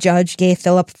end, the judge gave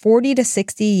Philip 40 to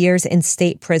 60 years in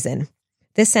state prison.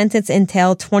 This sentence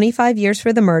entailed 25 years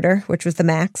for the murder, which was the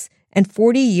max, and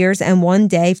 40 years and 1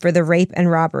 day for the rape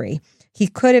and robbery. He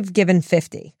could have given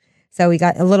 50, so he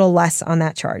got a little less on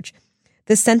that charge.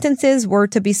 The sentences were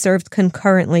to be served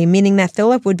concurrently, meaning that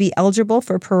Philip would be eligible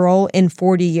for parole in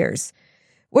 40 years,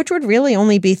 which would really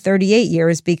only be 38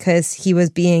 years because he was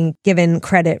being given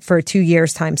credit for 2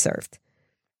 years' time served.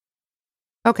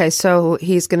 Okay, so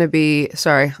he's going to be,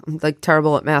 sorry, I'm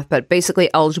terrible at math, but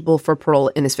basically eligible for parole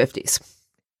in his 50s.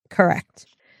 Correct.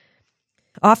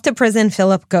 Off to prison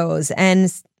Philip goes,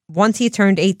 and once he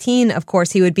turned 18, of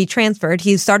course, he would be transferred.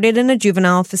 He started in a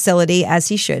juvenile facility, as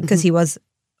he should, because he was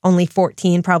only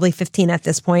 14, probably 15 at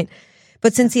this point.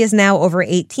 But since he is now over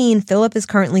 18, Philip is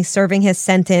currently serving his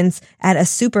sentence at a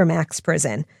supermax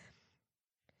prison.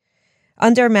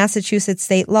 Under Massachusetts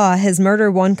state law, his murder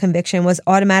one conviction was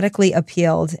automatically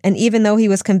appealed, and even though he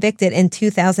was convicted in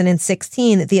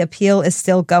 2016, the appeal is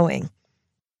still going.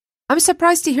 I'm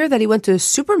surprised to hear that he went to a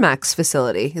supermax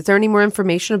facility. Is there any more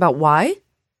information about why?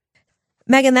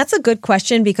 Megan, that's a good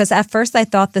question because at first I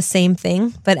thought the same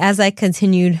thing, but as I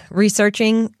continued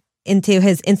researching into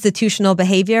his institutional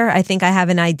behavior, I think I have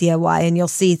an idea why, and you'll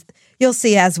see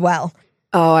as well.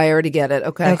 Oh, I already get it.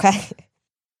 Okay.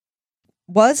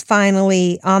 Was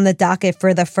finally on the docket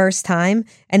for the first time,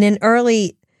 and in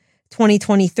early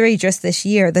 2023, just this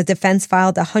year, the defense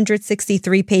filed a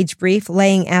 163-page brief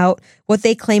laying out what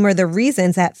they claim are the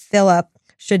reasons that Philip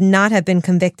should not have been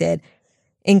convicted,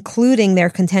 including their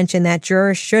contention that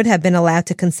jurors should have been allowed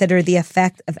to consider the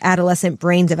effect of adolescent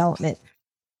brain development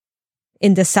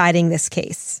in deciding this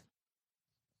case.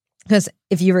 Because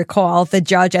if you recall, the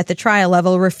judge at the trial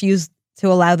level refused to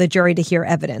allow the jury to hear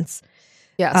evidence.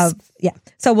 Yes.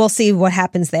 So we'll see what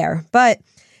happens there. But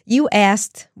you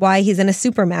asked why he's in a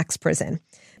supermax prison.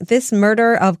 This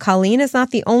murder of Colleen is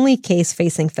not the only case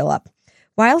facing Philip.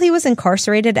 While he was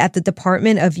incarcerated at the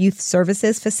Department of Youth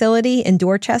Services facility in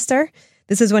Dorchester,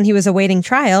 this is when he was awaiting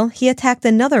trial, he attacked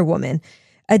another woman,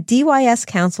 a DYS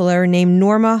counselor named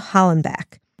Norma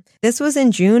Hollenbach. This was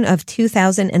in June of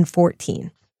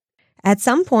 2014. At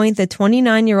some point, the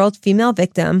 29-year-old female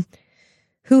victim,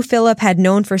 who Philip had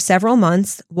known for several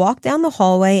months, walked down the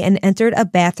hallway and entered a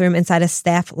bathroom inside a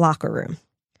staff locker room.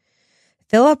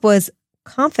 Philip was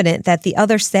confident that the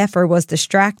other staffer was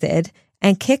distracted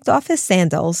and kicked off his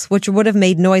sandals, which would have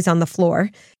made noise on the floor.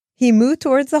 He moved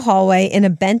towards the hallway in a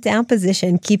bent-down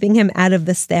position, keeping him out of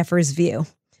the staffer's view.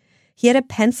 He had a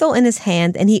pencil in his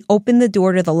hand, and he opened the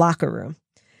door to the locker room.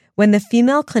 When the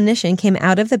female clinician came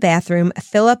out of the bathroom,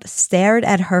 Philip stared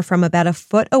at her from about a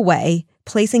foot away,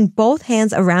 placing both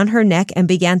hands around her neck and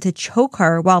began to choke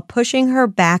her while pushing her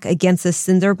back against the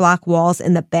cinder block walls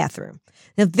in the bathroom.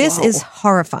 Now, this is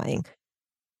horrifying.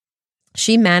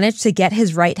 She managed to get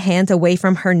his right hand away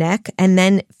from her neck, and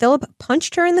then Philip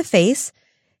punched her in the face,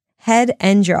 head,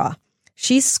 and jaw.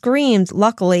 She screamed,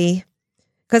 luckily,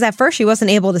 because at first she wasn't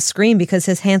able to scream because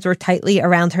his hands were tightly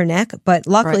around her neck, but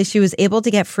luckily she was able to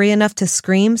get free enough to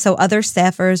scream, so other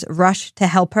staffers rushed to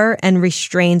help her and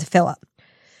restrained Philip.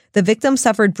 The victim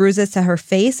suffered bruises to her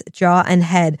face, jaw, and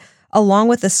head, along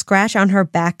with a scratch on her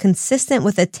back consistent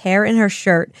with a tear in her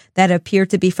shirt that appeared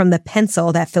to be from the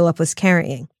pencil that Philip was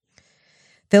carrying.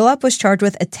 Philip was charged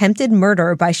with attempted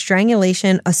murder by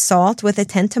strangulation, assault with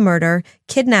intent to murder,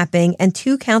 kidnapping, and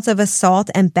 2 counts of assault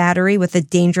and battery with a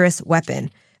dangerous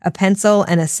weapon, a pencil,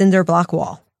 and a cinder block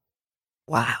wall.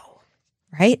 Wow.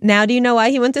 Right? Now do you know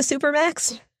why he went to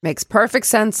Supermax? Makes perfect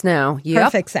sense now. Yep.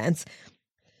 Perfect sense.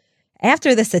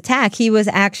 After this attack, he was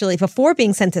actually, before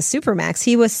being sent to Supermax,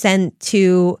 he was sent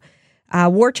to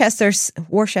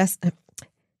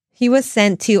He was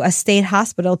sent to a state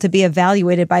hospital to be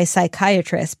evaluated by a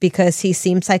psychiatrist because he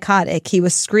seemed psychotic. He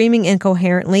was screaming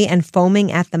incoherently and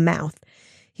foaming at the mouth.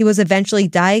 He was eventually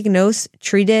diagnosed,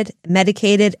 treated,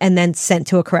 medicated, and then sent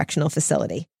to a correctional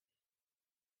facility.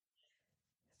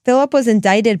 Philip was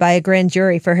indicted by a grand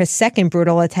jury for his second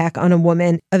brutal attack on a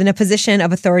woman in a position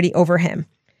of authority over him.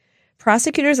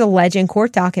 Prosecutors allege in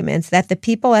court documents that the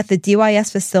people at the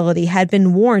DYS facility had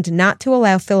been warned not to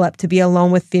allow Philip to be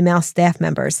alone with female staff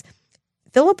members.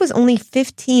 Philip was only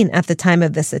 15 at the time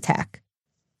of this attack.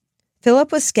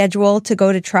 Philip was scheduled to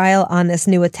go to trial on this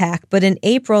new attack, but in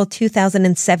April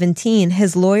 2017,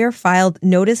 his lawyer filed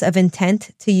notice of intent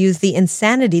to use the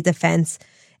insanity defense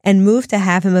and moved to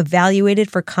have him evaluated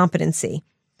for competency.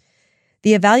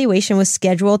 The evaluation was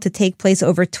scheduled to take place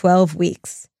over 12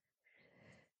 weeks.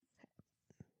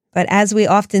 But as we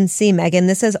often see, Megan,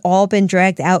 this has all been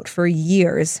dragged out for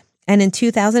years. And in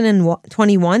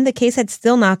 2021, the case had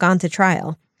still not gone to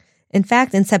trial. In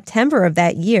fact, in September of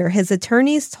that year, his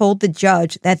attorneys told the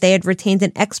judge that they had retained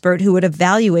an expert who would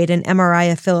evaluate an MRI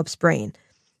of Philip's brain.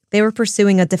 They were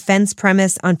pursuing a defense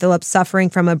premise on Philip suffering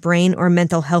from a brain or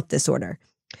mental health disorder.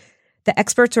 The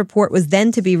expert's report was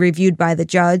then to be reviewed by the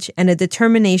judge and a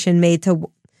determination made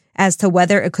as to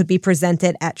whether it could be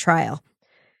presented at trial.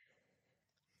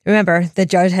 Remember, the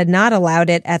judge had not allowed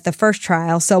it at the first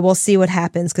trial, so we'll see what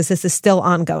happens because this is still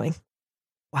ongoing.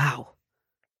 Wow.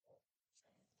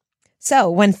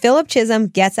 So when Philip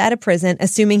Chism gets out of prison,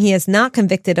 assuming he is not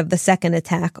convicted of the second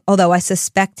attack, although I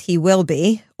suspect he will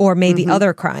be, or maybe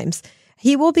other crimes,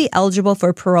 he will be eligible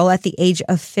for parole at the age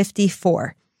of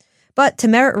 54. But to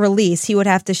merit release, he would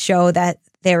have to show that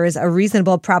there is a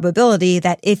reasonable probability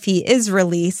that if he is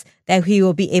released, that he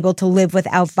will be able to live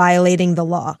without violating the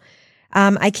law.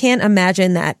 I can't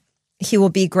imagine that he will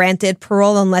be granted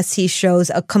parole unless he shows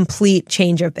a complete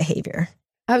change of behavior.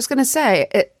 I was going to say,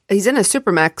 he's in a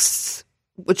Supermax,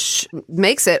 which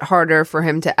makes it harder for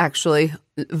him to actually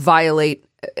violate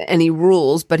any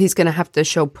rules, but he's going to have to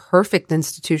show perfect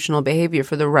institutional behavior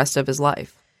for the rest of his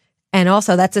life. And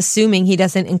also, that's assuming he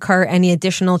doesn't incur any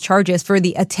additional charges for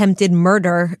the attempted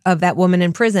murder of that woman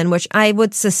in prison, which I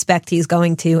would suspect he's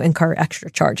going to incur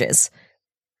extra charges.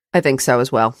 I think so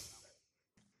as well.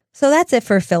 So that's it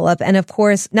for Philip. And of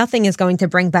course, nothing is going to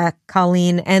bring back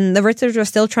Colleen. And the Ritzers are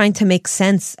still trying to make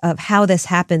sense of how this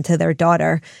happened to their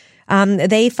daughter.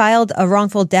 They filed a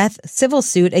wrongful death civil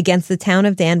suit against the town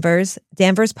of Danvers,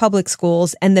 Danvers Public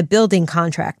Schools, and the building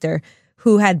contractor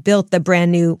who had built the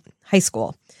brand new high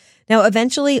school. Now,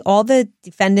 eventually, all the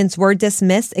defendants were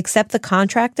dismissed except the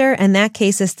contractor, and that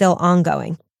case is still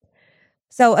ongoing.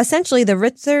 So essentially, the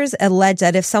Ritzers allege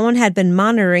that if someone had been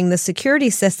monitoring the security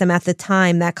system at the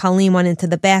time that Colleen went into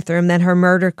the bathroom, then her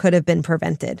murder could have been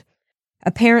prevented.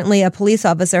 Apparently, a police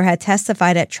officer had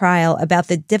testified at trial about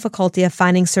the difficulty of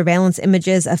finding surveillance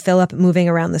images of Philip moving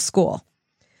around the school.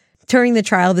 During the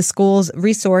trial, the school's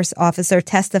resource officer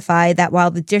testified that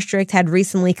while the district had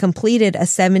recently completed a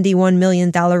 $71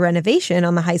 million renovation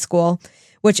on the high school,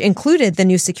 which included the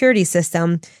new security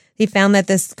system, he found that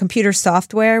this computer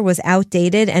software was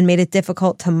outdated and made it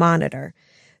difficult to monitor.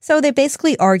 So they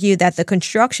basically argued that the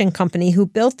construction company who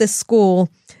built this school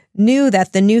knew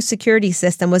that the new security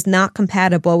system was not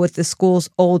compatible with the school's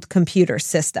old computer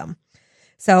system.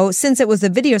 So since it was the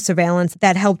video surveillance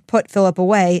that helped put Philip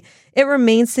away, it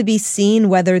remains to be seen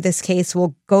whether this case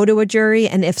will go to a jury,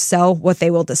 and if so, what they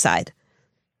will decide.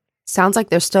 Sounds like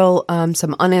there's still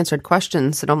some unanswered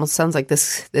questions. It almost sounds like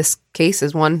this case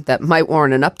is one that might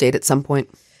warrant an update at some point.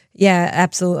 Yeah,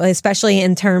 absolutely, especially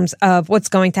in terms of what's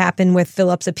going to happen with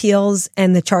Philip's appeals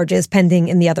and the charges pending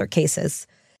in the other cases.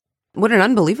 What an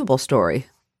unbelievable story.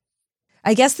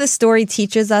 I guess this story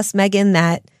teaches us, Megan,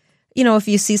 that if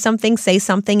you see something, say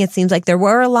something. It seems like there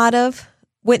were a lot of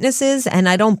witnesses, and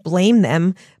I don't blame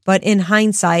them. But in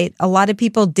hindsight, a lot of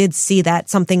people did see that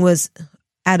something was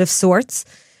out of sorts,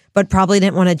 but probably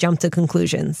didn't want to jump to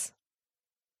conclusions.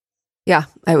 Yeah,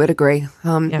 I would agree.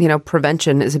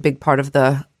 Prevention is a big part of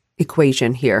the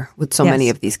equation here with so many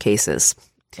of these cases.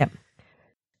 Yep.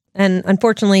 And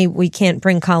unfortunately, we can't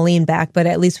bring Colleen back, but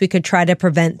at least we could try to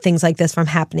prevent things like this from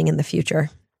happening in the future.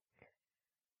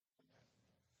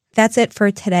 That's it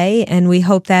for today, and we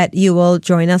hope that you will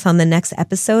join us on the next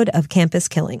episode of Campus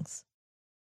Killings.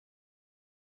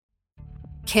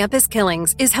 Campus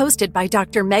Killings is hosted by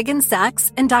Dr. Megan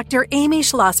Sachs and Dr. Amy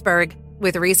Schlossberg,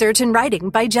 with research and writing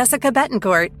by Jessica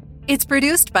Betancourt. It's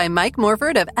produced by Mike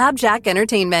Morford of Abjack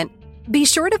Entertainment. Be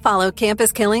sure to follow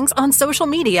Campus Killings on social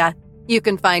media. You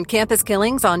can find Campus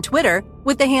Killings on Twitter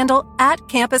with the handle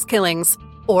 @CampusKillings,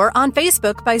 or on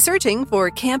Facebook by searching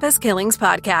for Campus Killings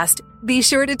Podcast. Be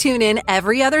sure to tune in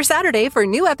every other Saturday for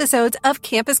new episodes of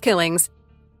Campus Killings.